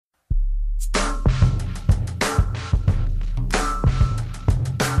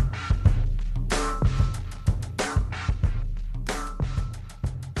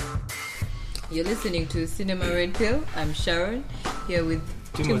You're listening to Cinema Red Pill. I'm Sharon, here with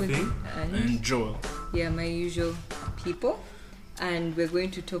Timothy and Joel. Yeah, my usual people. And we're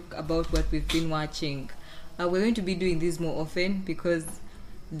going to talk about what we've been watching. We're going to be doing this more often because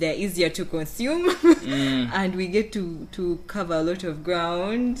they're easier to consume and we get to cover a lot of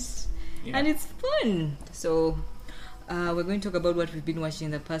ground and it's fun. So we're going to talk about what we've been watching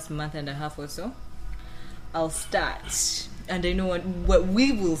in the past month and a half or so. I'll start. And I know what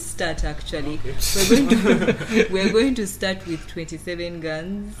we will start actually. Okay. We're going to start with 27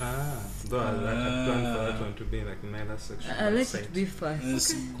 Guns. Though I plan for that one to be like neither section. Let it be fast.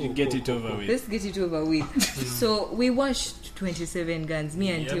 Let's get it over with. Let's get it over with. So we watched 27 Guns,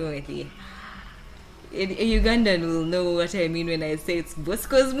 me and Timothy. A Ugandan will know what I mean when I say it's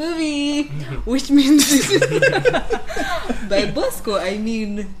Bosco's movie, which means by Bosco I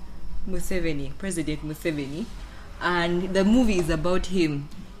mean Museveni, President Museveni. And the movie is about him,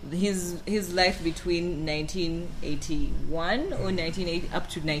 his life between 1981 or 1980 up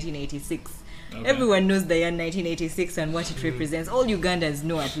to 1986. Okay. Everyone knows the year 1986 and what it represents. All Ugandans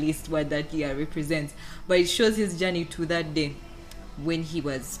know at least what that year represents. But it shows his journey to that day when he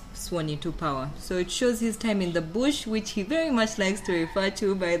was sworn into power. So it shows his time in the bush, which he very much likes to refer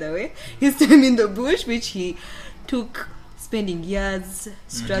to, by the way. His time in the bush, which he took, spending years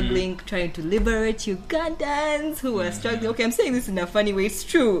struggling, trying to liberate Ugandans who were struggling. Okay, I'm saying this in a funny way, it's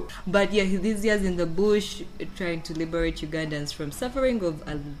true. But yeah, these years in the bush, trying to liberate Ugandans from suffering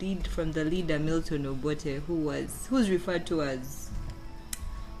from the leader Milton Obote, who's referred to as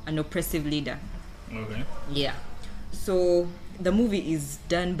an oppressive leader. Okay. Yeah. So the movie is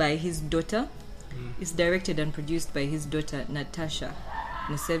done by his daughter. It's directed and produced by his daughter Natasha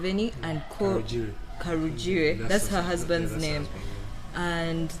Museveni and Karujire. That's her husband's name.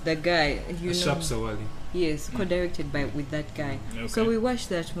 And the guy, yes, co-directed with that guy. Okay. So we watched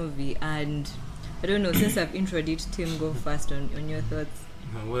that movie, and I don't know, since I've introduced Tim, go first on your thoughts.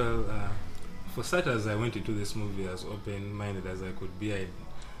 Well, for starters, I went into this movie as open-minded as I could be. A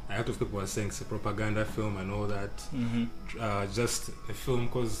lot of people were saying it's a propaganda film and all that. Just a film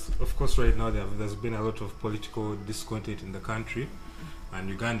because, of course, right now there's been a lot of political discontent in the country. And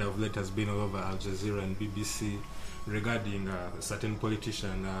Uganda of late has been all over Al Jazeera and BBC regarding a certain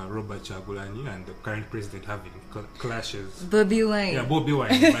politician, Robert Chagulanyi, and the current president having clashes. Bobby Wine. Yeah, Bobby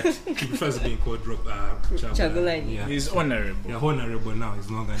Wine, but he prefers being called Chagulanyi. Yeah. He's honorable. Yeah, honorable now. He's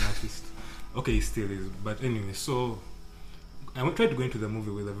no longer an artist. Okay, he still is. But anyway, so I tried to go into the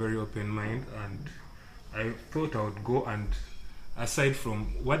movie with a very open mind, and I thought I would go and, aside from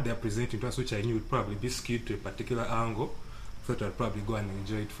what they're presenting to us, which I knew would probably be skewed to a particular angle, thought I'd probably go and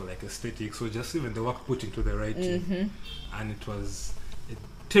enjoy it for like aesthetics, so just even the work put into the writing, and it was a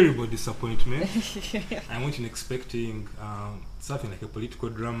terrible disappointment. I went in expecting something like a political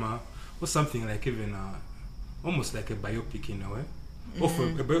drama or something like even almost like a biopic in a way, or for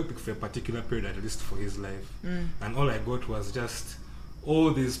a biopic for a particular period, at least for his life. And all I got was just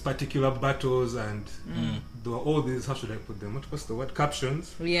all these particular battles, and there were all these, how should I put them, what's the word,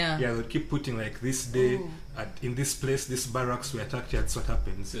 captions? Yeah, they'll keep putting like this day in this place, this barracks were attacked, that's what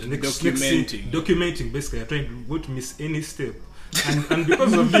happens. Documenting basically, you're trying to not miss any step. And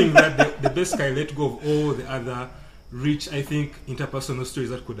because of being that, they basically let go of all the other rich, I think, interpersonal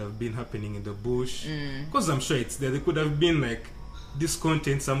stories that could have been happening in the bush. Because I'm sure it's there. There could have been like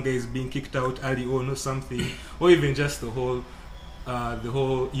discontent, some guys being kicked out early on or something, or even just the whole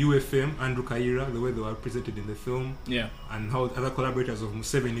UFM, Andrew Kaira, the way they were presented in the film, and how other collaborators of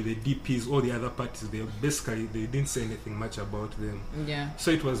Museveni, the DPs, all the other parties, they didn't say anything much about them.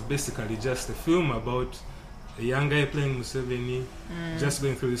 So it was basically just a film about a young guy playing Museveni, just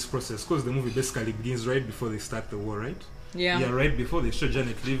going through this process, because the movie basically begins right before they start the war, right? Yeah, right before they show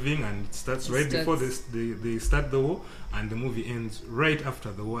Janet leaving, and it starts before they start the war, and the movie ends right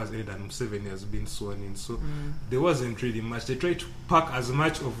after the war has ended and Museveni has been sworn in. So there wasn't really much. They tried to pack as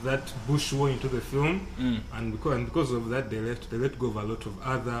much of that bush war into the film, and because of that, they let go of a lot of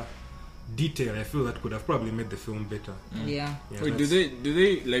other detail. I feel that could have probably made the film better. Wait, do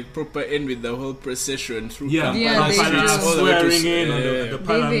they like proper end with the whole procession through swearing in on the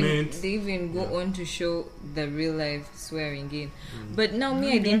parliament? They even go on to show the real life swearing in. But now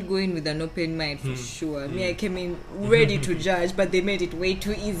I didn't go in with an open mind for sure. I came in ready to judge, but they made it way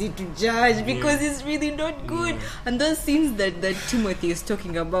too easy to judge because it's really not good. And those scenes that Timothy is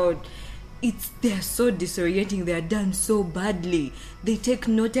talking about, they're so disorienting. They are done so badly. They take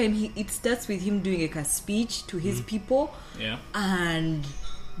no time. It starts with him doing like a speech to his people, and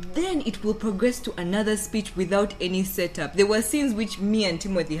then it will progress to another speech without any setup. There were scenes which me and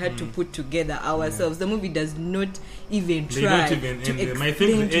Timothy had to put together ourselves. The movie does not even try to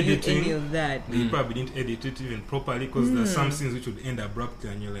explain to you any of that. They probably didn't edit it even properly, because there's some scenes which would end abruptly,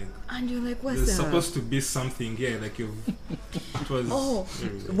 and you're like, what's there's supposed to be something here, like it was.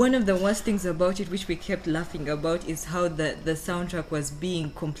 One of the worst things about it, which we kept laughing about, is how the soundtrack was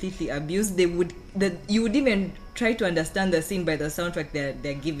being completely abused. You would even try to understand the scene by the soundtrack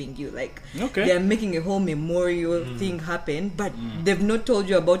they're giving you. Like, they're making a whole memorial thing happen, but they've not told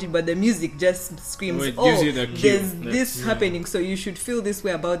you about it, but the music just screams, there's this happening, so you should feel this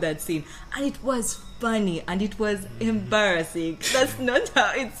way about that scene. And it was funny, and it was embarrassing. That's not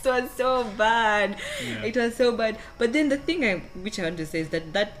how it was. So bad. It was so bad. But then the thing which I want to say is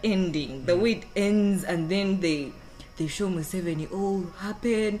that ending, the way it ends, and then they show Museveni all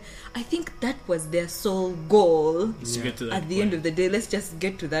happen. I think that was their sole goal. At the end of the day, let's just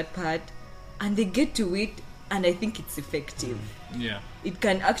get to that part, and they get to it, and I think it's effective. It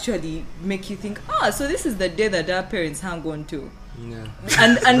can actually make you think, so this is the day that our parents hung on to.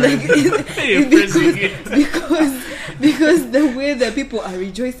 And like because the way that people are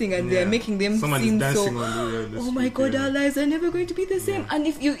rejoicing and they are making them seem so, oh my God, our lives are never going to be the same. And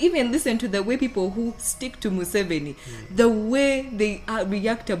if you even listen to the way people who stick to Museveni, the way they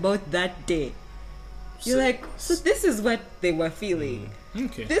react about that day, you're like, so this is what they were feeling.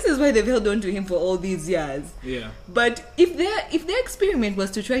 This is why they've held on to him for all these years. But if their experiment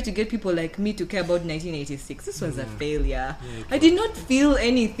was to try to get people like me to care about 1986, this was a failure. I did not feel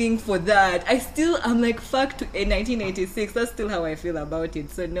anything for that. I'm like, fuck to 1986. That's still how I feel about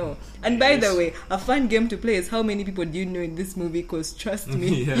it. So no. And by the way, a fun game to play is how many people do you know in this movie? Because trust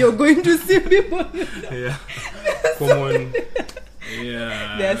me, you're going to see people. Come on.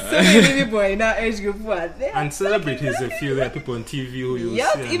 There are so many people in our age group who are there. And celebrities, a few. There are people on TV who you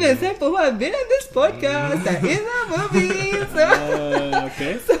see. Even some people who have been in this podcast and in the movie.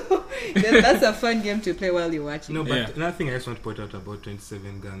 So that's a fun game to play while you're watching. No, but another thing I just want to point out about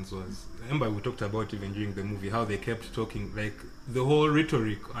 27 Guns was, remember we talked about even during the movie how they kept talking, like the whole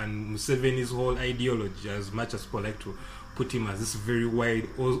rhetoric and Museveni's whole ideology, as much as people like to put him as this very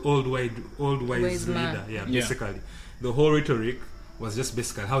old wise leader. Basically. The whole rhetoric was just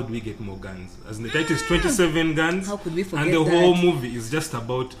basically, how do we get more guns? As in the title is 27 guns. How could we forget and the that? whole movie is just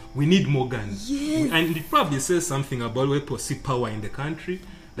about, we need more guns. And it probably says something about where people see power in the country.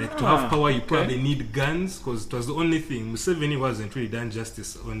 Like, to have power, you probably need guns, because it was the only thing. Museveni wasn't really done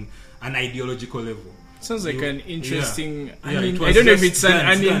justice on an ideological level. Sounds like an interesting... I don't know if it's an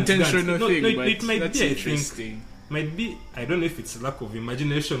unintentional thing, but it might be interesting. Might be, I don't know if it's lack of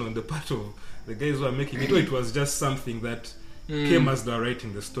imagination on the part of the guys who are making it, or it was just something that came as they were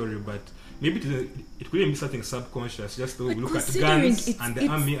writing the story, but maybe it could even be something subconscious, just to look at guns and the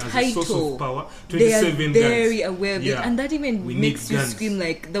army as a source of power. 27 they are very aware of it, and that even makes you scream.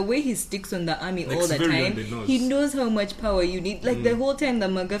 Like the way he sticks on the army all the time, he knows how much power you need. Like the whole time, the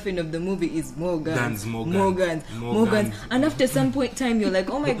MacGuffin of the movie is more guns. And after some point time, you're like,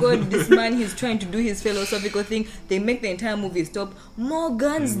 oh my God, this man, he's trying to do his philosophical thing. They make the entire movie stop. More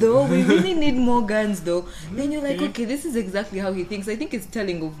guns though, we really need more guns though. Then you're like, okay, this is exactly how he thinks. I think it's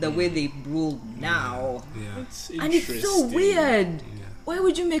telling of the way they rule now. And it's so weird. Why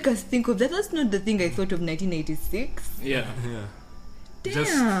would you make us think of that? That's not the thing I thought of 1986.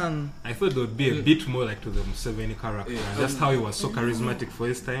 Damn. I thought there would be a bit more like to the Museveni character, and just how he was so charismatic for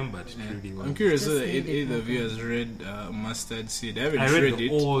his time, but it really wasn't. I'm curious whether either of you has read Mustard Seed. I haven't read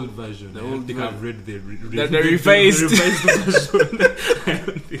the old version. I don't think I've read the revised version. I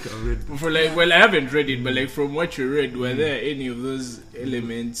don't think I've read I haven't read it, but like from what you read, were there any of those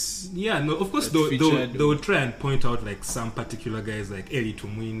elements? No, of course they would try and point out like some particular guys like Eli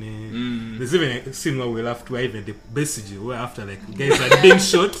Tumwine. There's even a scene where we laughed where even the Besige, where after like guys are being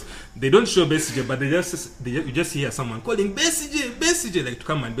shot, they don't show Besige, but you just hear someone calling Besige, like to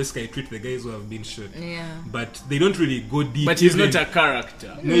come and basically treat the guys who have been shot. But they don't really go deep. But he's not a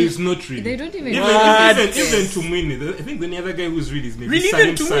character. No, he's not really. They don't even. Even Tumwine, I think the only other guy who's really is maybe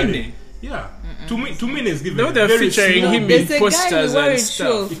Salim Saleh. Tumwine is given no, they're featuring him in posters and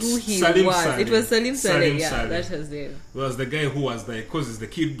stuff. Who he was. It was Salim Saleh. That was him. It was the guy who was like, cause he's the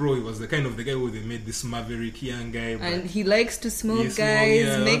kid bro. He was the kind of the guy who they made this maverick young guy. And he likes to smoke,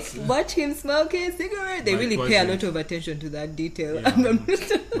 guys. Watch him smoking a cigarette. They really pay a lot of attention to that detail.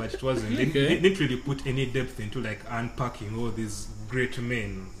 But it wasn't. They didn't really put any depth into like unpacking all these great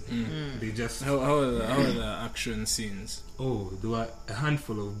men. They just how are the action scenes? Oh, there were a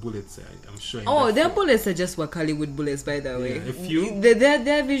handful of bullets. I'm sure. Their bullets are just Hollywood bullets, by the way.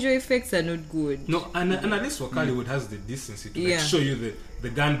 Their visual effects are not good. No, and at least Hollywood has the decency to show you the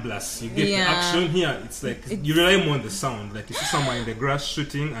gun blasts. You get the action here. It's like you rely more on the sound. Like you see someone in the grass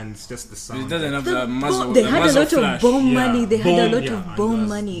shooting, and it's just the sound. It doesn't have the muzzle. They had a lot of bomb money. They had a lot of bomb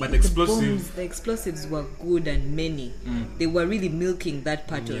money. But the explosives were good and many. They were really milking that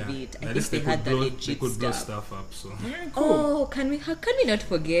part of it. I think they had the legit blow stuff up. So. Oh, can we not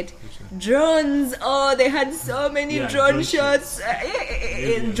forget drones? Oh, they had so many drone shots.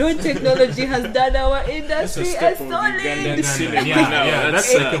 Drone technology has done our industry a solid.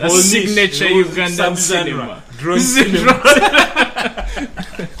 That's like a whole signature Ugandan cinema. Drone cinema.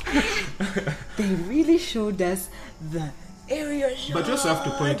 They really showed us the area shot. But you also have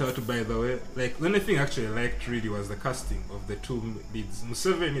to point out, by the way, like the only thing I actually liked really was the casting of the two leads.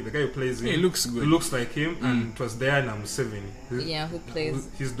 Museveni, the guy who plays him, he looks good. Looks like him, and it was Diana Museveni, who plays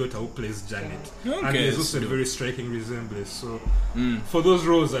his daughter, who plays Janet. Okay, and there's also a very striking resemblance. So for those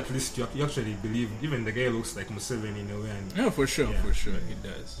roles, at least you actually believe. Even the guy looks like Museveni in a way. And for sure, he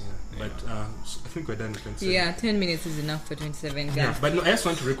does. But I think we're done with 27. Yeah, 10 minutes is enough for 27 guys. Yeah, but no, I just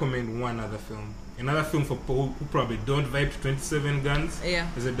want to recommend one other film. Another film for people who probably don't vibe to 27 Guns. Yeah.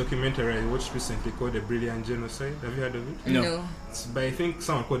 There's a documentary I watched recently called A Brilliant Genocide. Have you heard of it? No. It's by, I think,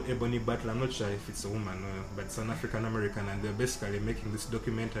 someone called Ebony Butler. I'm not sure if it's a woman, but it's an African American, and they're basically making this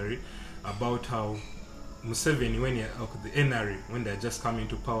documentary about how Museveni, the NRA, when they're just coming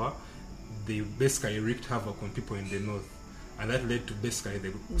to power, they basically wreaked havoc on people in the north. And that led to basically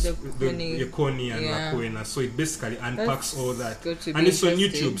the Kony and Makwena. So it basically unpacks all that. And it's on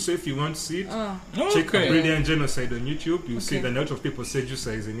YouTube. So if you want to see it, check A Brilliant Genocide on YouTube. You'll see that a lot of people is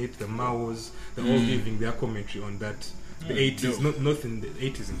in it. The Maos, they're all giving their commentary on that. The 80s, not in the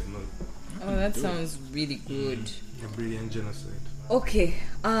 80s in the north. Oh, that sounds really good. A Brilliant Genocide. Okay,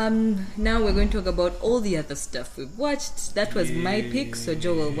 now we're going to talk about all the other stuff we've watched. That was my pick. So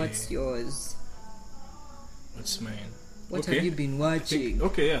Joel, what's yours? What's mine? What have you been watching? I'll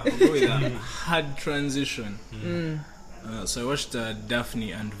go with that. Hard transition. So I watched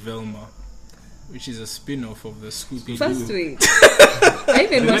Daphne and Velma, which is a spin-off of the Scooby-Doo. First wait. I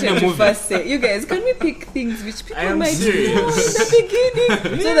even wanted to first say, you guys, can we pick things which people might know in the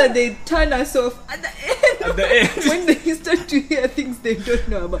beginning so that they turn us off at the end? When they start to hear things they don't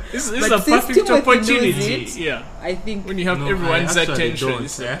know about. This is a perfect opportunity. I think when you have everyone's attention,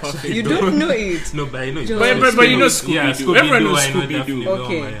 it's a perfect. You don't know it. No, but I know it. But you know Scooby-Doo. Everyone knows Scooby-Doo.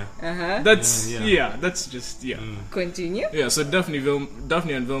 Okay. That's just Continue. Yeah, so Daphne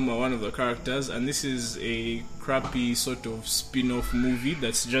and Velma are one of the characters, and this is a crappy sort of spin-off movie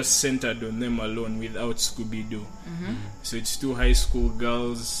that's just centered on them alone without Scooby-Doo. So it's two high school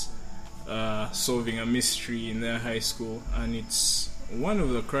girls solving a mystery in their high school, and it's one of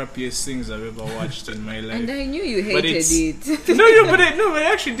the crappiest things I've ever watched in my life. And I knew you hated it. But I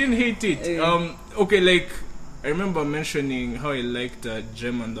actually didn't hate it. I remember mentioning how I liked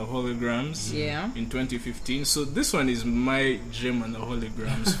Gem and the Holograms in 2015. So this one is my Gem and the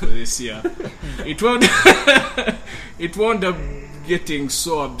Holograms for this year. It wound up getting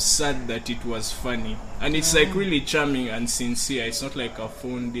so absurd that it was funny. And it's like really charming and sincere. It's not like a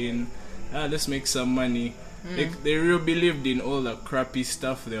phoned in, let's make some money. Like, they really believed in all the crappy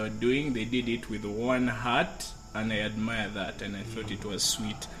stuff they were doing. They did it with one heart, and I admire that, and I thought it was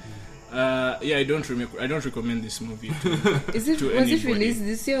sweet. I don't recommend this movie was it released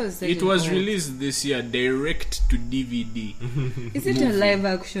this year? Or it was released this year, direct to DVD. Is it a live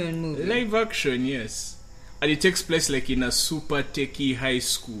action movie? Live action, yes. And it takes place like in a super techie high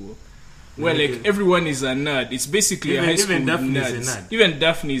school where like everyone is a nerd. It's basically a high school with nerds. Even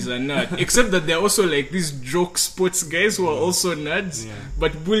Daphne is a nerd. Except that they're also like these joke sports guys who are also nerds,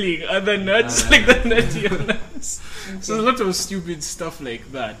 but bullying other nerds like the nerdy nerds. Okay. So a lot of stupid stuff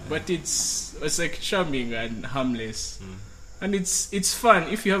like that. But it's like charming and harmless. And it's fun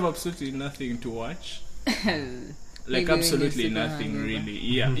if you have absolutely nothing to watch. Like absolutely nothing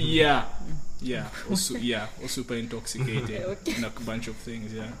really. Or super intoxicated. And a bunch of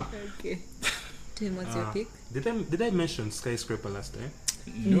things, Okay. Tim, what's your pick? Did I mention Skyscraper last time?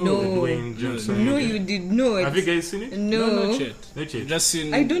 No. Dwayne Johnson. No, you did not. Have you guys seen it? No. Not yet. Just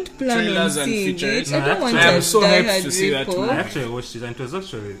seen I don't plan trailers on and seeing features. it. I don't want I am so hyped to see that report. movie. I actually watched it, and it was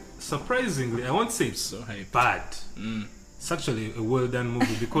actually surprisingly, I won't say it's So hyped. bad. It's actually a well done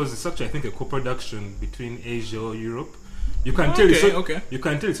movie because it's actually, I think, a co-production between Asia or Europe. You can tell you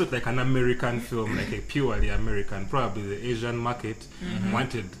can tell it's not like an American film, like a purely American. Probably the Asian market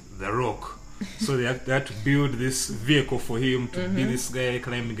wanted The Rock So they had to build this vehicle for him to be this guy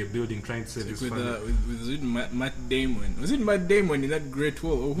climbing a building trying to save his family. With Matt Damon. Was it Matt Damon in that Great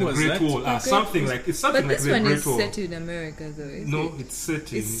Wall? Or who was Great that? Wall. Something like it's something like the Great Wall. But this one is set in America, though. No, it's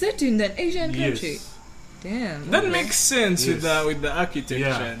set in an Asian country. Damn. That makes sense with the architecture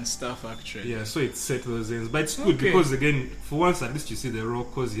and stuff, actually. Yeah, so it's set those ends. But it's good because, again, for once at least you see the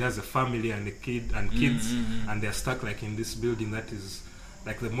Rock, because he has a family and a kid and kids, and they're stuck like in this building that is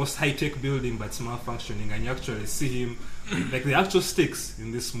like the most high-tech building, but it's malfunctioning, and you actually see him, like the actual stakes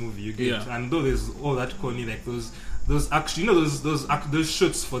in this movie you get. And though there's all that corny, like those actually, those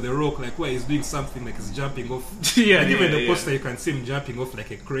shots for the Rock, like where he's doing something like he's jumping off. Even the poster, you can see him jumping off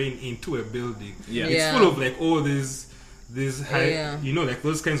like a crane into a building. It's full of like all these high, like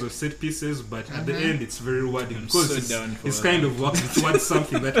those kinds of set pieces, but at the end it's very rewarding because it's kind of working towards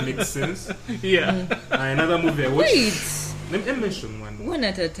something that makes sense. Another movie I watched. Let me mention one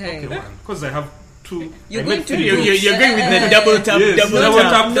at a time. Okay, one, because I have two. You're going with the double tap.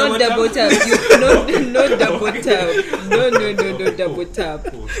 Not double tap. No double tap. No double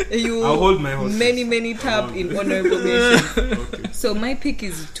tap. I'll hold my horses. Many tap in honorable mention. So my pick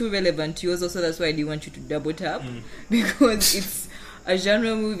is too relevant to yours, also that's why I didn't want you to double tap because it's a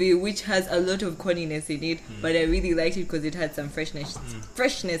genre movie which has a lot of corniness in it, but I really liked it because it had some freshness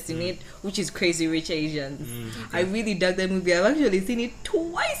in it, which is Crazy Rich Asians. I really dug that movie. I've actually seen it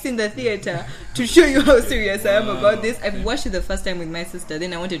twice in the theater to show you how serious I am about this. I've watched it the first time with my sister,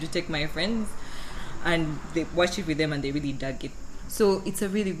 then I wanted to take my friends and they watched it with them and they really dug it. So it's a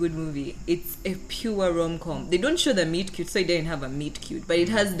really good movie. It's a pure rom-com. They don't show the meet cute, so it didn't have a meet cute, but it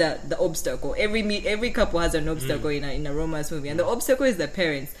has the obstacle. Every couple has an obstacle in a romance movie, and the obstacle is the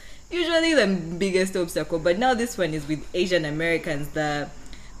parents. Usually the biggest obstacle, but now this one is with Asian Americans. The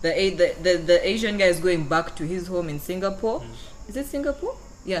Asian guy is going back to his home in Singapore. Is it Singapore?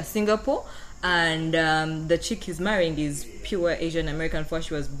 Yeah, Singapore. And the chick he's marrying is pure Asian American, for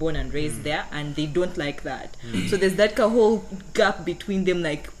she was born and raised there, and they don't like that. So there's that whole gap between them,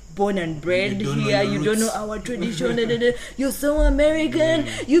 like born and bred here, you don't know our tradition, you're so American,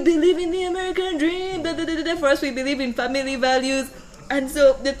 you believe in the American dream, for us we believe in family values. And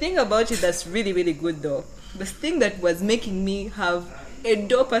so the thing about it that's really, really good though, the thing that was making me have a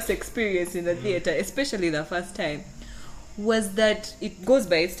dope-ass experience in the theater, especially the first time, was that it goes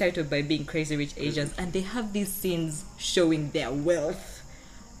by its title by being Crazy Rich Asians, and they have these scenes showing their wealth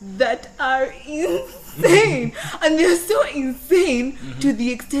that are insane, and they're so insane to the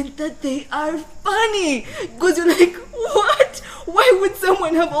extent that they are funny, because you're like, what? Why would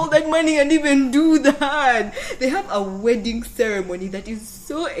someone have all that money and even do that? They have a wedding ceremony that is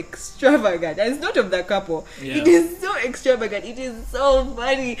so extravagant, and it's not of the couple. It is so extravagant, it is so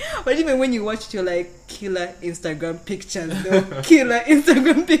funny, but even when you watch it, you're like, killer Instagram pictures though. Killer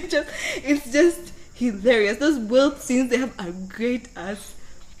Instagram pictures. It's just hilarious. Those wealth scenes, they have a great ass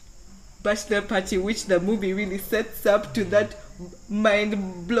bachelor party, which the movie really sets up to that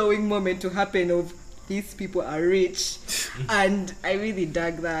mind-blowing moment to happen of these people are rich. And I really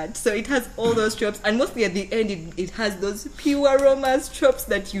dug that. So it has all those tropes, and mostly at the end it has those pure romance tropes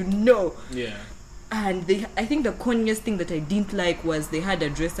that you know. And I think the corniest thing that I didn't like was they had a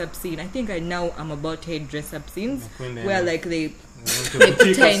dress-up scene. I think I'm about to hate dress-up scenes where like they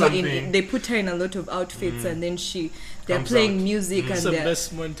put her in a lot of outfits, and then they're playing music, and it's the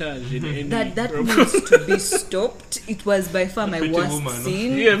best montage in that needs to be stopped. It was by far my worst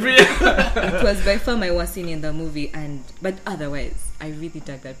scene. It was by far my worst scene in the movie, but otherwise I really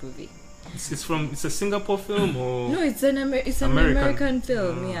dug that movie. It's a Singapore film, or no? It's an American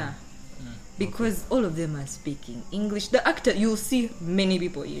film, because all of them are speaking English. The actor, you'll see many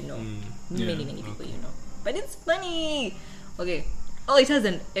people you know, many people you know, but it's funny. Okay. Oh, it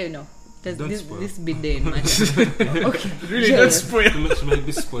hasn't. No. This bit there matter. Okay. Really, don't spoil. Might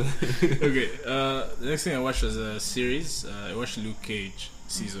be spoiled. Okay. The next thing I watched was a series. I watched Luke Cage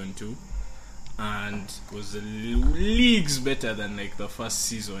season 2, and it was leagues better than like the first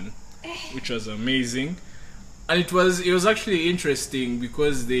season, which was amazing. And it was actually interesting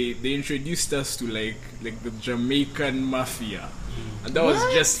because they introduced us to like the Jamaican mafia, and that was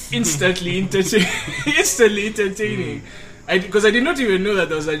just instantly entertaining. Because I did not even know that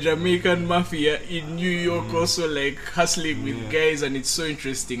there was a Jamaican mafia in New York also like hustling with guys, and it's so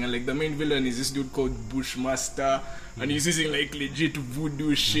interesting. And like the main villain is this dude called Bushmaster, and he's using like legit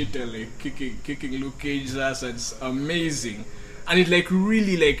voodoo shit and like kicking Luke Cage's ass, and it's amazing. And it like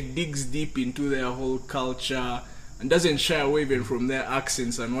really like digs deep into their whole culture and doesn't shy away even from their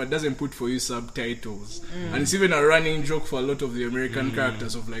accents and what doesn't put for you subtitles. And it's even a running joke for a lot of the American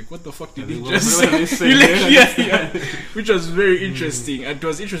characters of like, what the fuck did he just say? Which was very interesting. And it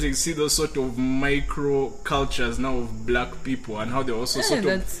was interesting to see those sort of micro cultures now of black people and how they're also sort of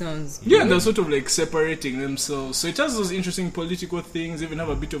that sounds good. they're sort of like separating themselves. So it has those interesting political things, even have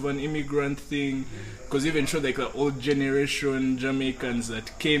a bit of an immigrant thing, because even show like the old generation Jamaicans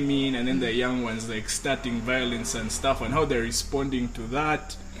that came in and then the young ones like starting violence and stuff and how they're responding to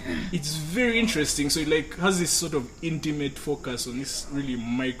that. It's very interesting. So it like has this sort of intimate focus on this really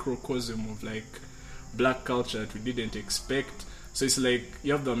microcosm of like black culture that we didn't expect. So it's like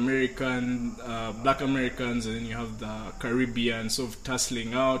you have the American, black Americans, and then you have the Caribbeans sort of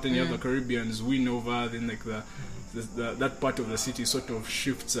tussling out, and you have the Caribbeans win over, then like that part of the city sort of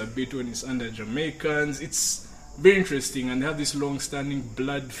shifts a bit when it's under Jamaicans. It's very interesting, and they have this long-standing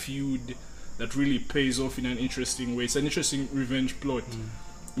blood feud that really pays off in an interesting way. It's an interesting revenge plot.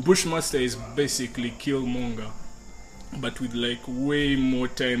 Bushmaster is basically Killmonger, but with like way more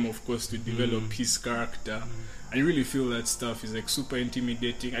time, of course, to develop his character. I really feel that stuff is like super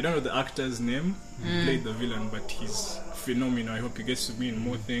intimidating. I don't know the actor's name who played the villain, but he's phenomenal. I hope he gets to be in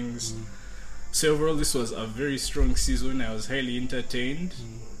more things. So overall, this was a very strong season. I was highly entertained.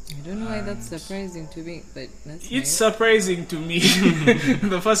 I don't know why that's surprising to me, but that's it's nice. surprising to me.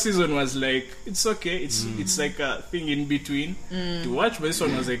 The first season was like, it's okay. It's like a thing in between to watch, but this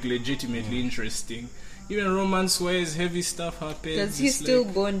one was like legitimately interesting. Even romance-wise, heavy stuff happened. Does he still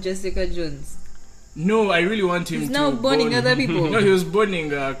bone Jessica Jones? No, I really want him He's to now boning other people. No, he was boning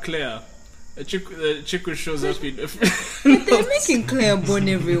Claire. A chick who shows up in... But they're making Claire bone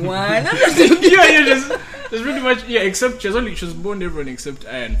everyone. Just pretty much... Yeah, except she was boned everyone except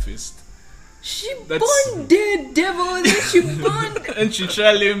Iron Fist. She boned Daredevil, then she boned... and she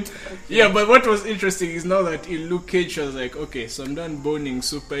shall him. Yeah, but what was interesting is now that in Luke Cage, she was like, okay, so I'm done boning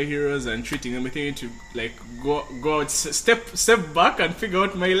superheroes and treating them. I think to like go out, step back and figure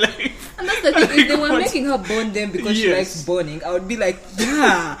out my life. And that's the thing, if they were making her bone them because she likes boning, I would be like,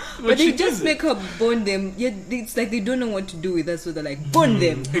 yeah. But they just make her bone them, yet it's like they don't know what to do with her, so they're like, bone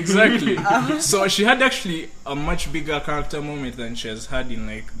them. Exactly. So she had actually a much bigger character moment than she has had in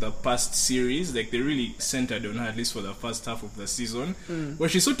like the past series. Like they really centered on her, at least for the first half of the season, where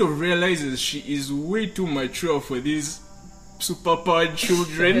she sort of realizes she is way too mature for these superpowered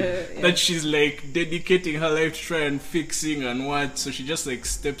children that she's like dedicating her life to try and fixing and what. So she just like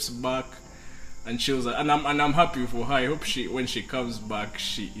steps back and chills. And I'm happy for her. I hope when she comes back,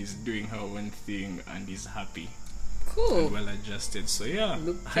 she is doing her own thing and is happy. Cool. And well adjusted. So yeah,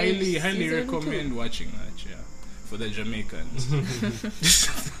 highly recommend watching that. Yeah, for the Jamaicans.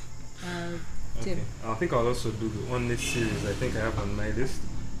 Okay. I think I'll also do the only series I think I have on my list,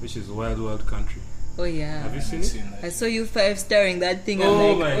 which is Wild Wild Country. Oh yeah. Have you seen it? I saw you 5-starring that thing.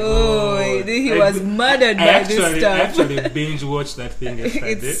 Oh I'm like, my God. He was murdered by this stuff. I actually binge watched that thing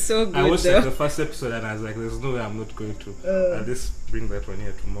yesterday. It's so good. I watched like, the first episode and I was like, there's no way I'm not going to. I'll just bring that one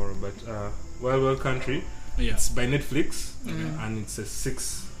here tomorrow. But Wild Wild Country, it's by Netflix, and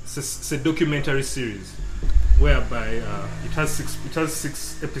it's a documentary series whereby it has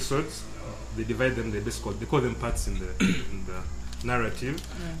six episodes. They divide them. They call them parts in the narrative,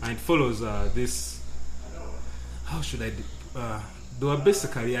 and it follows this. How should I? They were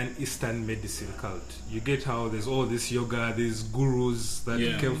basically an Eastern medicine cult. You get how there's all this yoga, these gurus that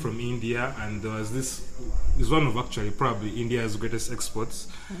came from India, and there was this. It's one of actually probably India's greatest exports.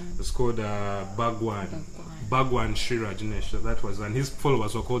 It's called Bhagwan Sri Rajneesh. That was, and his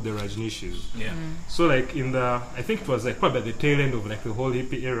followers were called the Rajneeshis. Yeah. So like I think it was like probably at the tail end of like the whole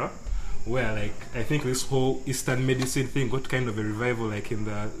hippie era, where like I think this whole Eastern medicine thing got kind of a revival like in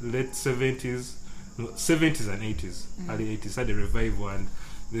the late 70s and 80s, early 80s had a revival, and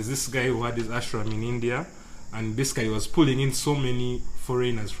there's this guy who had his ashram in India, and basically he was pulling in so many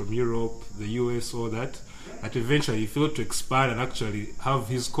foreigners from Europe, the US, all that eventually he failed to expand and actually have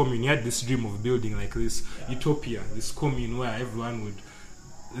his commune. He had this dream of building like this utopia, this commune where everyone would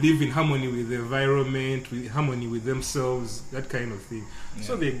live in harmony with the environment, with harmony with themselves, that kind of thing.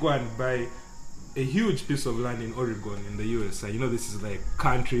 So they go and buy a huge piece of land in Oregon in the US. And this is like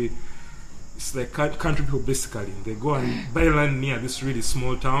country. It's like country people basically. They go and buy land near this really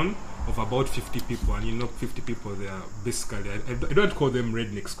small town of about 50 people. And 50 people, they are basically, I don't call them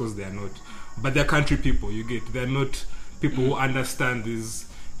rednecks because they are not. But they're country people, you get. They're not people who understand these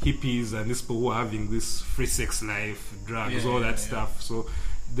hippies and these people who are having this free sex life, drugs, all that stuff. So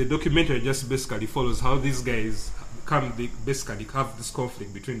the documentary just basically follows how these guys they basically have this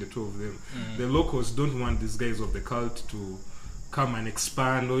conflict between the two of them. The locals don't want these guys of the cult to come and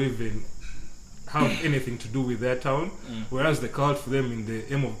expand or even have anything to do with their town, whereas the cult for them in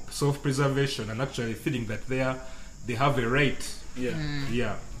the aim of self-preservation and actually feeling that they have a right.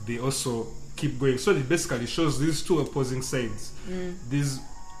 Yeah, they also keep going. So it basically shows these two opposing sides. These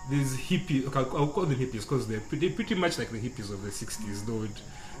hippies, I'll call them hippies because they're pretty much like the hippies of the 60s, though.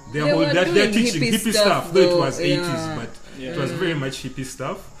 They're teaching hippie stuff, though it was 80s, but it was very much hippie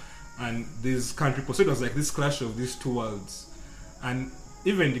stuff. And these country people, so it was like this clash of these two worlds. And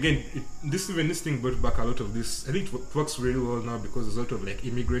even again, this thing brought back a lot of this. I think it works really well now because there's a lot of like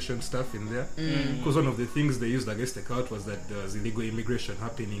immigration stuff in there. Because one of the things they used against the cult was that there was illegal immigration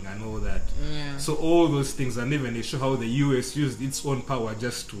happening and all that. So all those things, and even they show how the US used its own power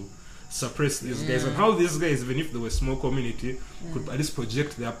just to suppress these guys, and how these guys, even if they were a small community, could at least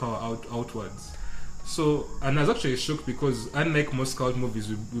project their power outwards. So, and I was actually shocked because unlike most cult movies,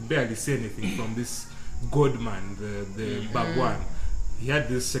 we barely see anything from this God man, the Bagwan. He had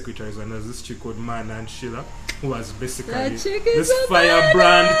these secretaries, and there's this chick called Mana and Sheila, who was basically this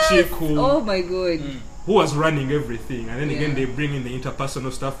firebrand chick who, oh my god, who was running everything. And then again, they bring in the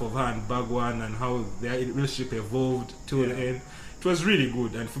interpersonal stuff of her and Bagwan and how their relationship evolved till the end. It was really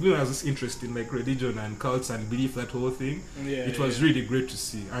good, and for me, I was just interested in like religion and cults and belief, that whole thing. It was really great to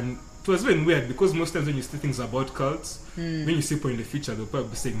see, and it was even weird because most times when you see things about cults, when you see people in the future, they'll probably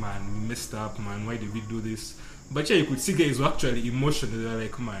be saying, "Man, we messed up, man. Why did we do this?" But yeah, you could see guys who actually emotional. They're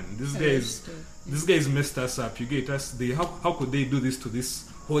like, "Man, this guys messed us up. You get us. How could they do this to this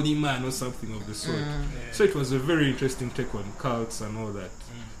holy man or something of the sort?" So it was a very interesting take on cults and all that.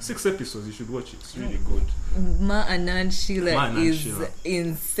 6 episodes, you should watch it. It's really good. Ma Anand Sheila is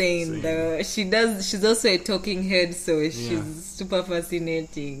insane though. She's also a talking head, so she's super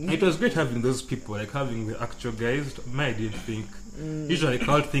fascinating. It was great having those people, like having the actual guys. I didn't think. Usually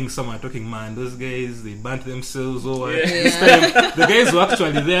cult things, someone talking, man, those guys, they burnt themselves over. This time, the guys were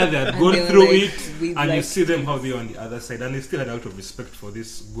actually there, they had gone through like, it, and you see them how they're on the other side, and they still had a lot of respect for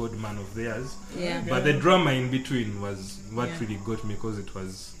this God man of theirs. But the drama in between was what really got me, because it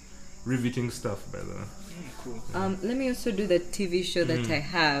was riveting stuff, by the way. Cool. Let me also do the TV show that I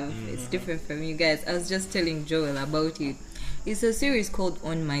have. It's different from you guys. I was just telling Joel about it. It's a series called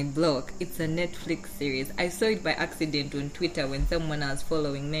On My Block. It's a Netflix series. I saw it by accident on Twitter when someone I was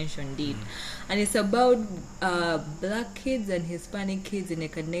following mentioned it. And it's about black kids and Hispanic kids in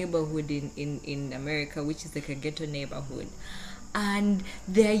like a neighborhood in America, which is like a ghetto neighborhood. And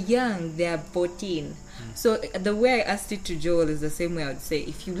they're young, they're 14. So the way I asked it to Joel is the same way I would say,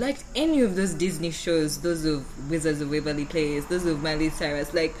 if you liked any of those Disney shows, those of Wizards of Waverly Place, those of Miley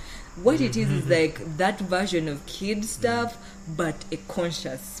Cyrus, like what it is like that version of kid stuff, but a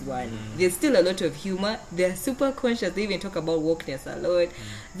conscious one. There's still a lot of humor. They're super conscious. They even talk about wokeness a lot.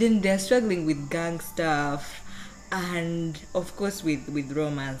 Then they're struggling with gang stuff, and of course with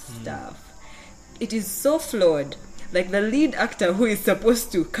romance stuff. It is so flawed. Like the lead actor who is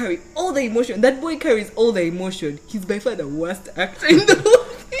supposed to carry all the emotion, that boy carries all the emotion. He's by far the worst actor in the whole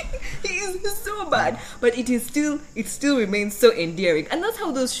thing. He is so bad, but it still remains so endearing. And that's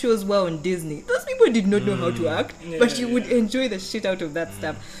how those shows were on Disney. Those people did not know how to act, but you would enjoy the shit out of that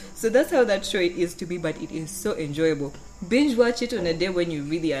stuff. So that's how that show it is to me, but it is so enjoyable. Binge watch it on a day when you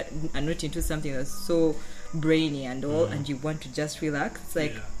really are not into something that's so brainy and all, and you want to just relax. It's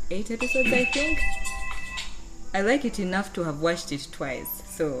like 8 episodes, I think. I like it enough to have watched it twice,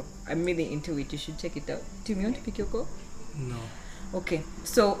 so I'm really into it. You should check it out. Tim, you want to pick your call? No. Okay,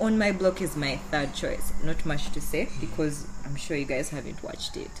 so On My Block is my third choice. Not much to say because I'm sure you guys haven't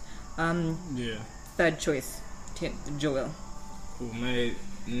watched it. Third choice, Joel. Oh,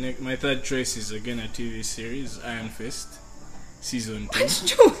 my third choice is again a TV series, Iron Fist, season 2.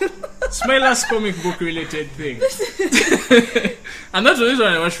 It's my last comic book related thing. And that's the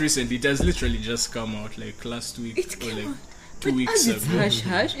one I watched recently. It has literally just come out like last week or like 2 weeks ago. It's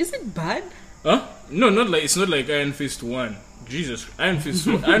hush. Is it bad? Huh? No, it's not like Iron Fist 1. Jesus. Iron Fist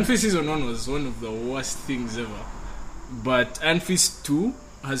season 1 was one of the worst things ever. But Iron Fist 2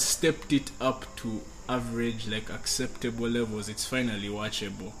 has stepped it up to average, like acceptable levels. It's finally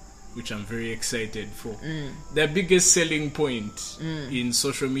watchable, which I'm very excited for. Their biggest selling point in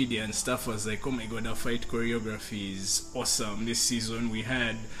social media and stuff was like, oh my god, our fight choreography is awesome. This season we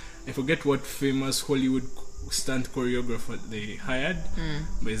had, I forget what famous Hollywood stunt choreographer they hired,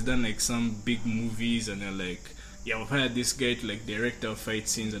 but he's done like some big movies, and they're like, yeah, we've hired this guy to like direct our fight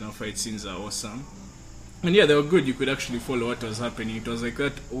scenes, and our fight scenes are awesome. And yeah, they were good. You could actually follow what was happening. It was like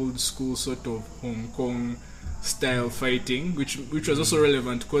that old school sort of Hong Kong style fighting, which was also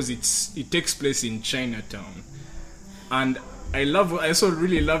relevant because it takes place in Chinatown. And I also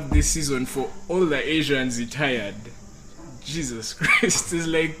really love this season for all the Asians it hired. Jesus Christ, it's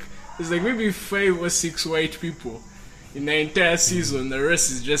like There's like maybe 5 or 6 white people in the entire season. The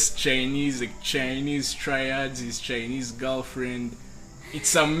rest is just Chinese, like Chinese triads, his Chinese girlfriend.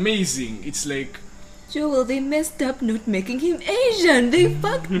 It's amazing. It's like, Joel, they messed up not making him Asian. They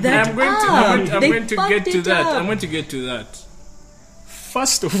fucked that I'm up. going to get to that. I'm going to get to that.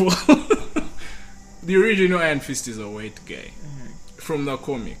 First of all, the original Iron Fist is a white guy from the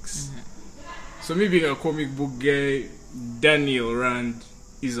comics. So me being a comic book guy, Daniel Rand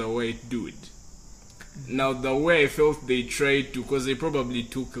is a white dude. Now the way I felt they tried to, because they probably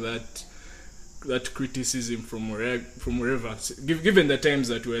took that criticism from wherever, given the times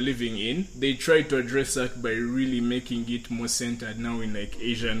that we're living in, they tried to address that by really making it more centered now in like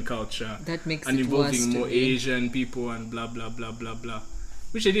Asian culture. That makes and it involving worse more to me. Asian people and blah blah blah blah blah,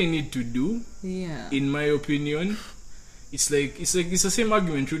 which I didn't need to do. Yeah. In my opinion, it's the same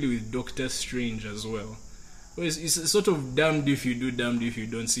argument really with Doctor Strange as well. It's a sort of damned if you do, damned if you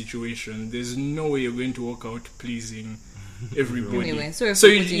don't situation. There's no way you're going to walk out pleasing everybody. Anyway, sorry so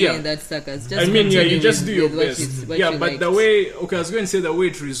for putting you in that suckers. Just you just do your best. What Yeah, you but liked. the way, I was going to say the way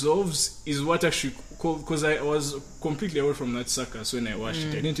it resolves is what actually, because I was completely away from that suckers when I watched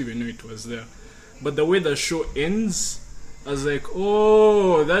it. I didn't even know it was there. But the way the show ends, I was like,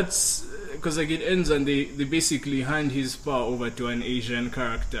 oh, that's, because like it ends and they basically hand his power over to an Asian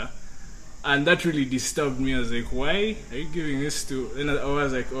character. And that really disturbed me. I was like, why are you giving this to... And I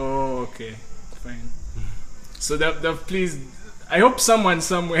was like, oh, okay, fine. So that pleased... I hope someone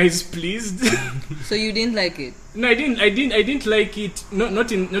somewhere is pleased. So you didn't like it? No, I didn't like it.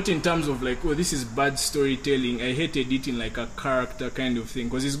 Not in terms of like, oh, this is bad storytelling. I hated it in like a character kind of thing,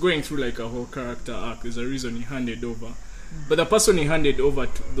 because he's going through like a whole character arc. There's a reason he handed over. But the person he handed over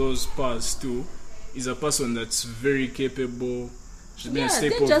to those powers to is a person that's very capable. She's been a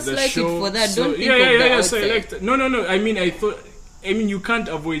staple just of the like show. it for that. So, Don't think of the So I outside. liked it. No. I mean, you can't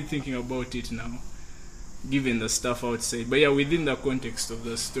avoid thinking about it now, given the stuff outside. But yeah, within the context of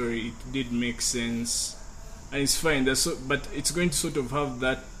the story, it did make sense, and it's fine. But it's going to sort of have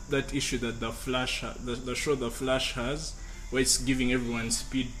that issue that the Flash, the show The Flash has, where it's giving everyone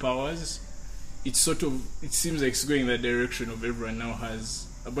speed powers. It seems like it's going in that direction of everyone now has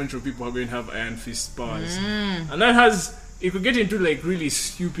a bunch of people are going to have Iron Fist powers, and that has. It could get into like really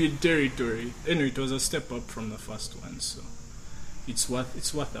stupid territory. Anyway, it was a step up from the first one, so it's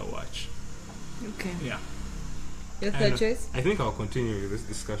worth a watch. Okay. Yeah. Your third choice? I think I'll continue with this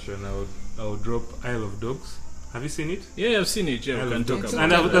discussion. I'll drop Isle of Dogs. Have you seen it? Yeah, I've seen it. Yeah, we can talk about it.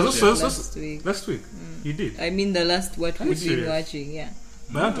 And there's also last week. You did. I mean, the last what we've been serious? watching. Yeah.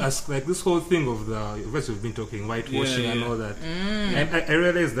 But I want to ask, like, this whole thing of we've been talking whitewashing and all that. I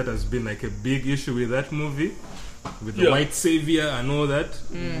realized that has been like a big issue with that movie, with the white savior and all that.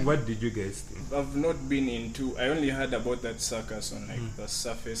 What did you guys think? I've not been into. I only heard about that circus on like the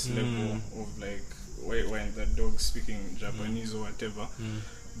surface level of like when the dog speaking Japanese or whatever.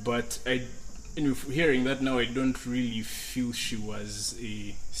 But hearing that now, I don't really feel she was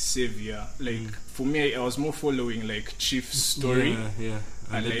a savior. Like for me, I was more following like Chief's story. Yeah.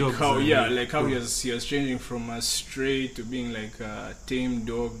 And like how he was changing from a stray to being like a tame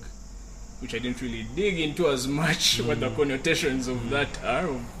dog, which I didn't really dig into as much what the connotations of that are,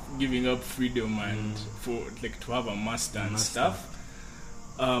 of giving up freedom and for like to have a master and stuff.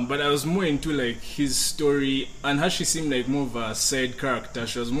 But I was more into like his story, and how she seemed like more of a side character.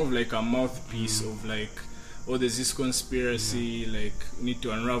 She was more of like a mouthpiece of like, oh, there's this conspiracy, like need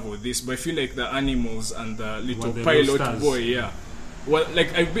to unravel this. But I feel like the animals and the little pilot boy, well,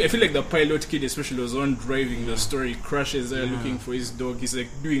 like I feel like the pilot kid especially was on driving the story, crashes there looking for his dog. He's like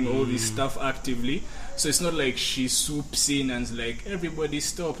doing all this stuff actively. So it's not like she swoops in and's like, everybody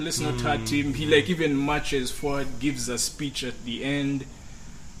stop, let's not hurt him. He like even marches forward, gives a speech at the end.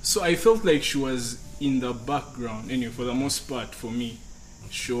 So I felt like she was in the background. Anyway, for the most part, for me,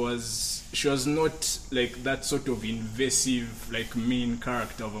 she was not like that sort of invasive like main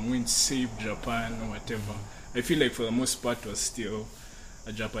character of I'm going to save Japan or whatever. I feel like for the most part was still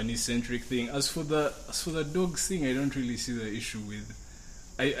a Japanese-centric thing. As for the dogs thing, I don't really see the issue with.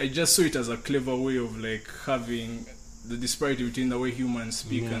 I just saw it as a clever way of like having the disparity between the way humans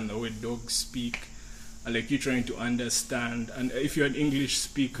speak and the way dogs speak, and like you trying to understand. And if you're an English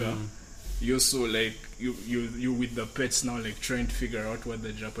speaker, you also like you with the pets now, like trying to figure out what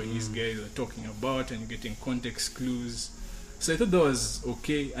the Japanese guys are talking about and getting context clues. So I thought that was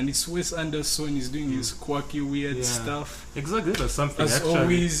okay, and it's Wes Anderson. He's doing his quirky, weird stuff. Exactly, that's something. As actually,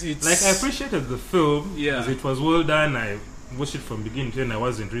 always, it's like I appreciated the film. Yeah, it was well done. I watched it from beginning to end. I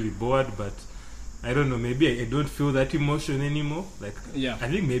wasn't really bored, but I don't know, maybe I don't feel that emotion anymore. Like, yeah, I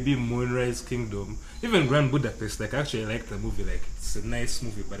think maybe Moonrise Kingdom, even Grand Budapest, like, actually I liked the movie, like, it's a nice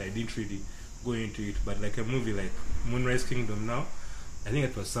movie, but I didn't really go into it. But like a movie like Moonrise Kingdom now, I think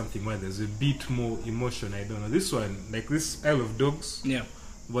it was something where there's a bit more emotion. I don't know. This one, like this Isle of Dogs,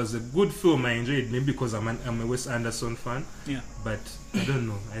 was a good film. I enjoyed it, maybe because I'm a Wes Anderson fan. Yeah. But I don't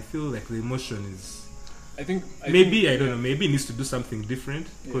know. I feel like the emotion is. I don't know. Maybe it needs to do something different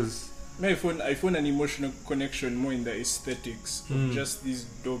because. I found an emotional connection more in the aesthetics of just these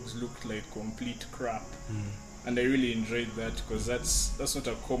dogs looked like complete crap. And I really enjoyed that because that's not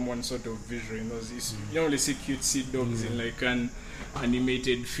a common sort of visual in those. You don't really see cutesy dogs in like an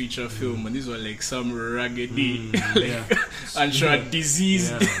animated feature film, and these were like some raggedy, and sure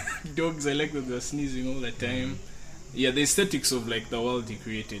diseased dogs. I like that they're sneezing all the time. Yeah, the aesthetics of like the world he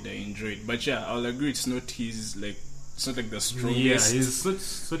created, I enjoyed. But yeah, I'll agree, it's not like the strongest.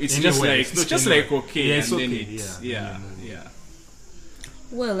 It's just like okay, and then it's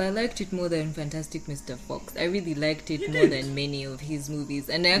Well, I liked it more than Fantastic Mr. Fox. I really liked it more than many of his movies.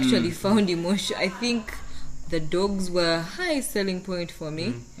 And I actually found emotion. I think the dogs were a high selling point for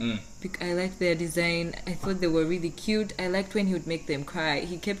me. I liked their design. I thought they were really cute. I liked when he would make them cry.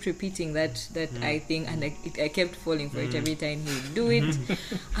 He kept repeating that I think, and I kept falling for it every time he would do it.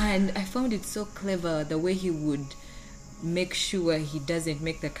 And I found it so clever, the way he would make sure he doesn't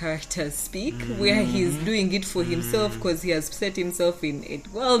make the characters speak, where he's doing it for himself because he has set himself in a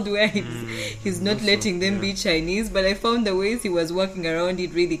world where he's not letting them be Chinese. But I found the ways he was working around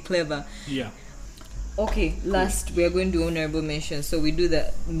it really clever. Yeah. Okay, last we are going to do honorable mentions, so we do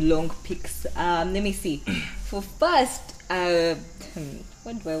the long picks. Let me see. For first,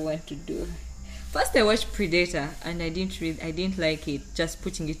 what do I want to do? First, I watched Predator, and I didn't like it. Just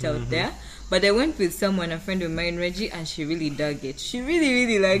putting it out there. But I went with a friend of mine, Reggie, and she really dug it. She really,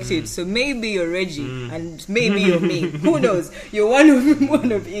 really liked it. So maybe you're Reggie, and maybe you're me. Who knows? You're one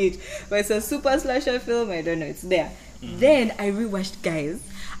of each. But it's a super slasher film. I don't know. It's there. Then I rewatched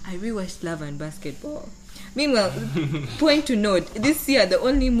Love and Basketball. Meanwhile, point to note, this year the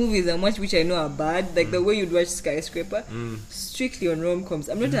only movies I watch which I know are bad, like the way you'd watch Skyscraper, strictly on rom-coms.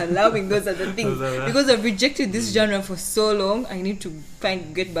 I'm not allowing those other things because I've rejected this genre for so long. I need to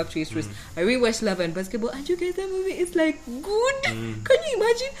get back to its roots. I rewatched Love and Basketball, and you guys, that movie is like good. Can you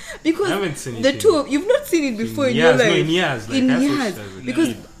imagine? Because I haven't seen the two, you've not seen it before in your life. In years.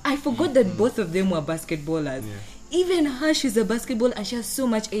 Because I forgot that both of them were basketballers. Even her, she's a basketball and she has so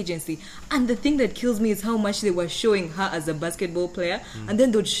much agency. And the thing that kills me is how much they were showing her as a basketball player. And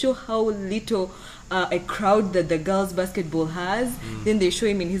then they'd show how little a crowd that the girls' basketball has. Then they show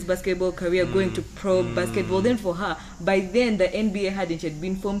him in his basketball career going to pro basketball. Then for her, by then the NBA hadn't yet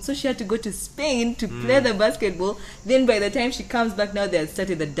been formed. So she had to go to Spain to play the basketball. Then by the time she comes back now, they had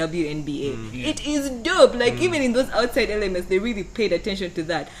started the WNBA. It is dope. Like even in those outside elements, they really paid attention to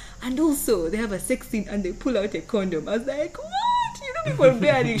that. And also, they have a sex scene and they pull out a condom. I was like, what? You know, people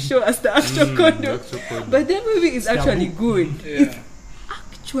barely show us the actual condom. But that movie is actually good. It's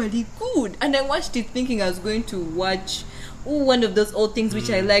actually good. And I watched it thinking I was going to watch one of those old things which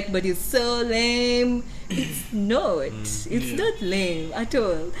I liked, but it's so lame. It's not. It's not lame at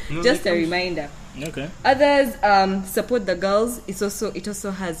all. No, just a reminder. Okay. Others, support the girls. It also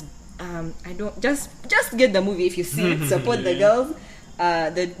has I don't just get the movie if you see it. Support the girls.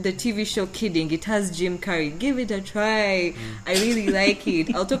 The TV show Kidding, it has Jim Carrey. Give it a try. I really like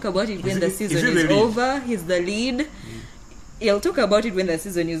it. I'll talk about it when the season is over. He's the lead. I'll talk about it when the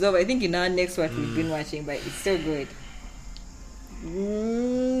season is over. I think in our next what we've been watching, but it's so good.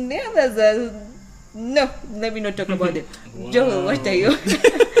 No, let me not talk about it. Wow. Joel, what are you?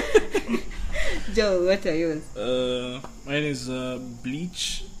 Joel, what are yours? Mine is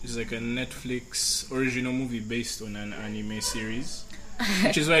Bleach. It's like a Netflix original movie based on an anime series.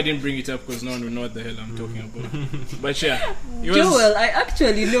 Which is why I didn't bring it up, because no one will know what the hell I'm talking about. But yeah, Joel, I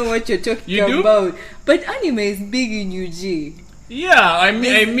actually know what you're talking about. But anime is big in UG. Yeah, I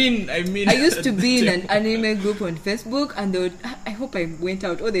mean. I used to be in an anime group on Facebook, and I hope I went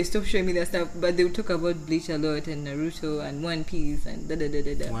out. They stopped showing me their stuff, but they would talk about Bleach a lot, and Naruto, and One Piece, and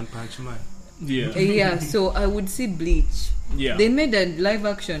One Punch Man. Yeah, so I would see Bleach. Yeah. They made a live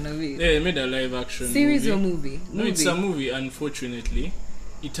action of it. Yeah, they made a live action series or movie? No, it's a movie, unfortunately.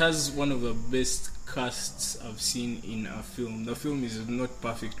 It has one of the best casts I've seen in a film. The film is not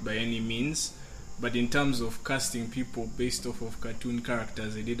perfect by any means, but in terms of casting people based off of cartoon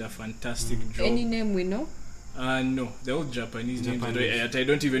characters, they did a fantastic job. Any name we know? No, they're all Japanese names. I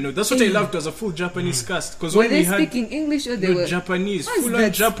don't even know. That's what I loved, was a full Japanese cast. Because were they speaking English or they were Japanese? Full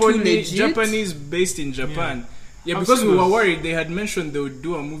on Japanese based in Japan. Yeah, because we were worried. They had mentioned they would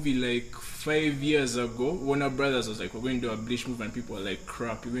do a movie like 5 years ago. Warner Brothers was like, we're going to do a Bleach movie, and people were like,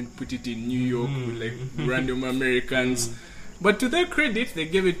 crap, we're going to put it in New York with like random Americans. But to their credit, they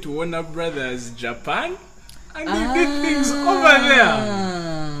gave it to Warner Brothers Japan, and they did things over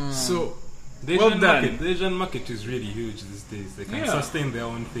there. So, the well done. The Asian market is really huge these days. They can sustain their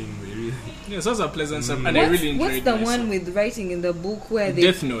own thing. They really. Yeah, so that's a pleasant surprise. And I really enjoyed it. What's the one with writing in the book where they...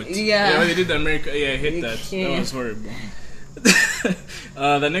 Death Note. Yeah, they did America. Yeah, I hate that. That was horrible.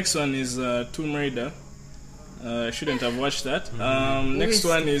 The next one is Tomb Raider. I shouldn't have watched that. Next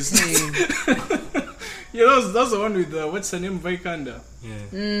one is... that's the one with what's her name, Vaikanda.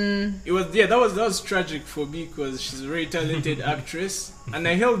 It was that was tragic for me because she's a very talented actress, and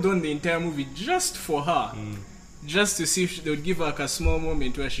I held on the entire movie just for her, just to see if they would give her like a small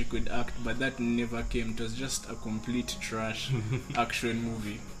moment where she could act, but that never came. It was just a complete trash action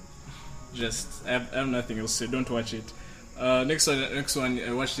movie. I have nothing else to say. Don't watch it. Next one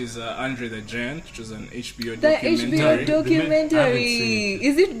I watched is Andre the Giant, which was an HBO documentary. HBO documentary.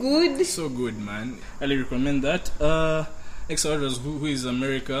 Is it good? So good, man. I highly recommend that. Next one was Who is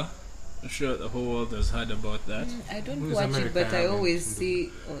America? I'm sure the whole world has heard about that. I don't watch it, but I always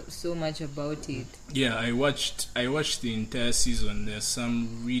see so much about it. Yeah, I watched the entire season. There's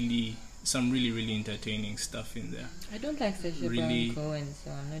some really entertaining stuff in there. I don't like Sacha Baron Cohen,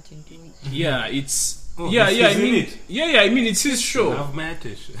 so I'm not into it. Yeah, it's I mean it's his show.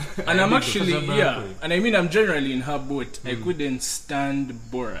 And I'm actually and I mean I'm generally in her boat. I couldn't stand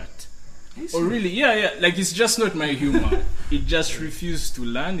Borat. Oh really? Like it's just not my humor. It just refused to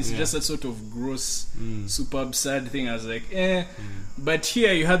land. It's just a sort of gross, superb sad thing. I was like, But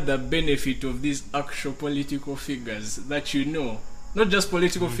here you had the benefit of these actual political figures that not just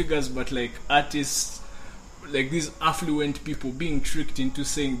political figures, but like artists, like these affluent people being tricked into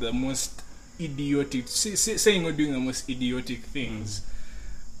saying the most idiotic, saying or doing the most idiotic things.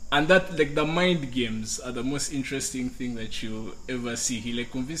 And that, like, the mind games are the most interesting thing that you'll ever see. He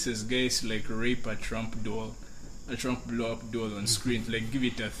like convinces guys to like rape a Trump blow up doll on screen, to like give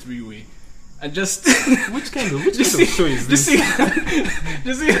it a 3-way. And just which kind of show is this?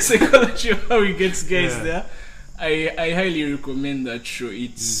 Just see the psychology of how he gets guys there. I highly recommend that show.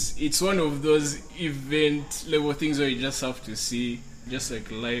 It's one of those event level things where you just have to see just like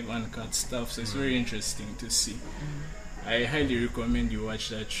live uncut stuff. So it's very interesting to see. I highly recommend you watch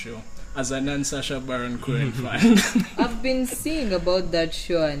that show. As a non-Sacha Baron Cohen fan, I've been seeing about that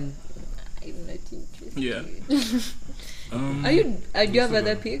show and I'm not interested. Yeah. Do you have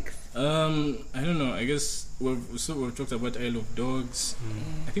other picks? I don't know. I guess we've talked about Isle of Dogs.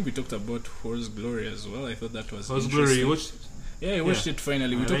 I think we talked about Horse Glory as well. I thought that was Horse interesting. Glory, you watched it? Yeah, I watched it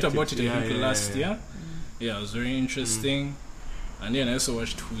finally. We talked about it I think last year. Yeah, it was very interesting. And then I also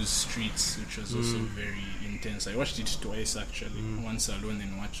watched Whose Streets, which was also very intense. I watched it twice actually. Once alone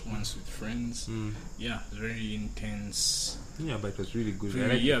and once with friends. Yeah, very intense. Yeah, but it was really good.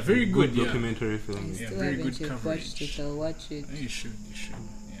 Very good documentary film. Yeah, very good coverage. Watched it, I'll watch it. You should.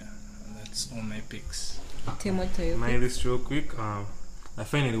 Yeah, that's all my picks. Timothy, my list real quick. I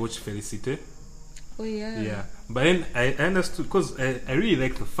finally watched Felicite. Oh yeah. Yeah, but then I understood because I really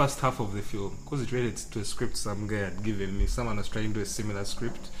liked the first half of the film because it related to a script some guy had given me. Someone was trying to do a similar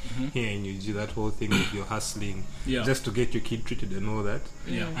script here in UG. That whole thing with your hustling just to get your kid treated and all that.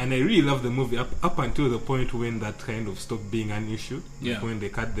 Yeah. And I really loved the movie up until the point when that kind of stopped being an issue. Yeah. Like when they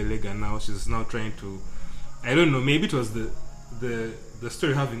cut the leg and now she's now trying to. I don't know. Maybe it was the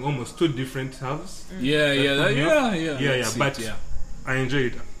story having almost two different halves. Yeah. But I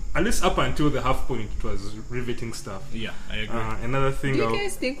enjoyed it. At least up until the half point, it was riveting stuff. Yeah, I agree. Another thing. Do you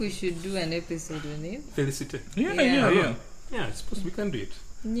guys think we should do an episode on it? Felicite. Yeah. Yeah, I suppose we can do it.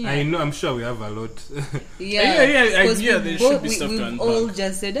 Yeah. I know. I'm sure we have a lot. Yeah. There should be stuff to unpack. We all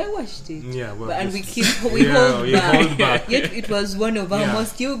just said I watched it. Yeah, well, and we hold back. Yet it was one of our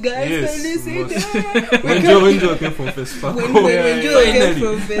most. You guys listen. When Joe came from Facebook, when Joe came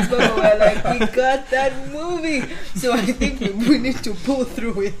from Facebook, we were like, we got that movie. So I think we need to pull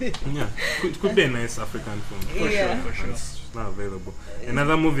through with it. Yeah, could be a nice African film. For sure. It's not available.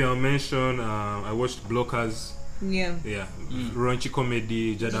 Another movie I'll mention. I watched Blockers. Yeah. Raunchy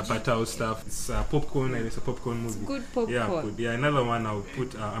comedy, Jada Patel stuff. It's a popcorn and it's a popcorn movie. It's good popcorn. Yeah, another one I'll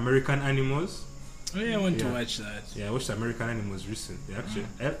put American Animals. Oh yeah, I want to watch that. Yeah, I watched American Animals recently.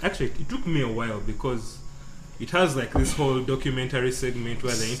 Actually, it took me a while because it has like this whole documentary segment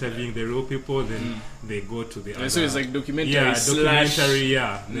where they're interviewing the real people, then they go to the other. So it's like documentary. It was actually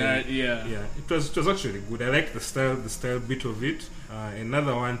good. I like the style bit of it.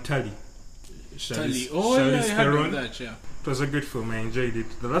 Another one, Tally. Tally. Charlize Oh, yeah, I heard Theron. of that, yeah. It was a great film. I enjoyed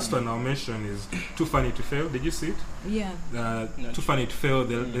it. The last one I'll mention is Too Funny to Fail. Did you see it? Yeah. Too Funny to Fail,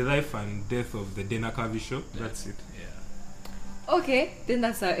 the life and death of the Dana Carvey show. That's it. Yeah. Okay, then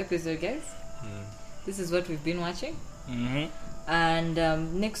that's our episode, guys. This is what we've been watching. And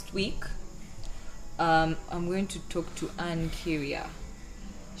next week, I'm going to talk to Anne Kiria.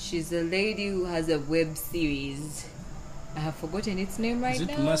 She's a lady who has a web series. I have forgotten its name right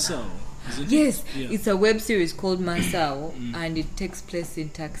now. Is it Masao? Yes, it's a web series called Masao, and it takes place in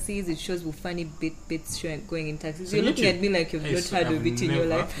taxis. It shows funny bits going in taxis. So you're looking at me like you've not heard of it in your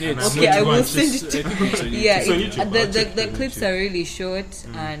life. Okay, I will send it to you. Yeah, the clips YouTube. are really short,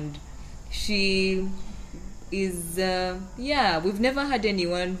 and she is we've never had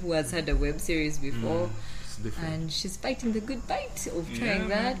anyone who has had a web series before, and she's fighting the good fight of trying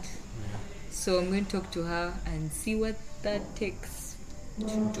that. So I'm going to talk to her and see what that takes to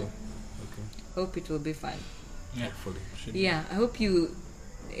do. Hope it will be fun. Yeah, I hope you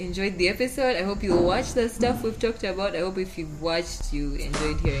enjoyed the episode. I hope you'll watch the stuff we've talked about. I hope if you've watched, you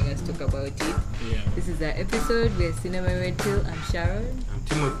enjoyed hearing us talk about it. Yeah. This is our episode. We're Cinema Red Pill. I'm Sharon. I'm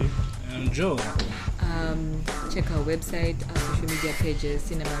Timothy. I'm Joe. Check our website, our social media pages,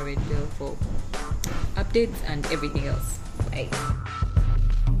 Cinema Red Pill, for updates and everything else. Bye.